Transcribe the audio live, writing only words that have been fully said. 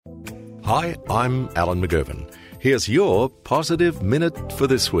Hi, I'm Alan McGovern. Here's your Positive Minute for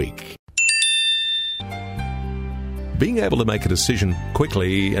this week. Being able to make a decision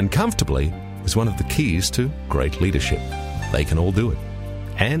quickly and comfortably is one of the keys to great leadership. They can all do it.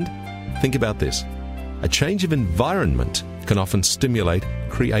 And think about this. A change of environment can often stimulate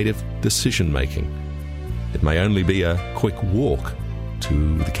creative decision-making. It may only be a quick walk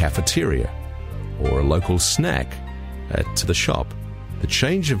to the cafeteria or a local snack to the shop. The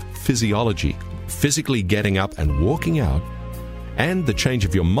change of physiology, physically getting up and walking out, and the change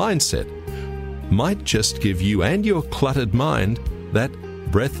of your mindset might just give you and your cluttered mind that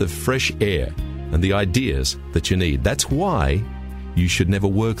breath of fresh air and the ideas that you need. That's why you should never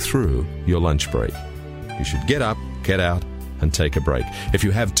work through your lunch break. You should get up, get out, and take a break. If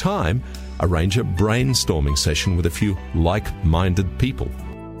you have time, arrange a brainstorming session with a few like-minded people.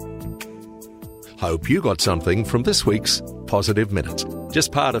 Hope you got something from this week's Positive Minute.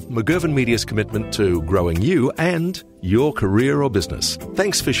 Just part of McGovern Media's commitment to growing you and your career or business.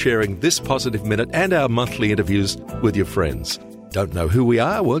 Thanks for sharing this Positive Minute and our monthly interviews with your friends. Don't know who we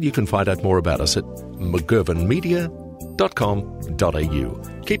are? Well, you can find out more about us at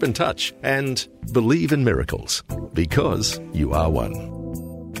mcgovernmedia.com.au. Keep in touch and believe in miracles, because you are one.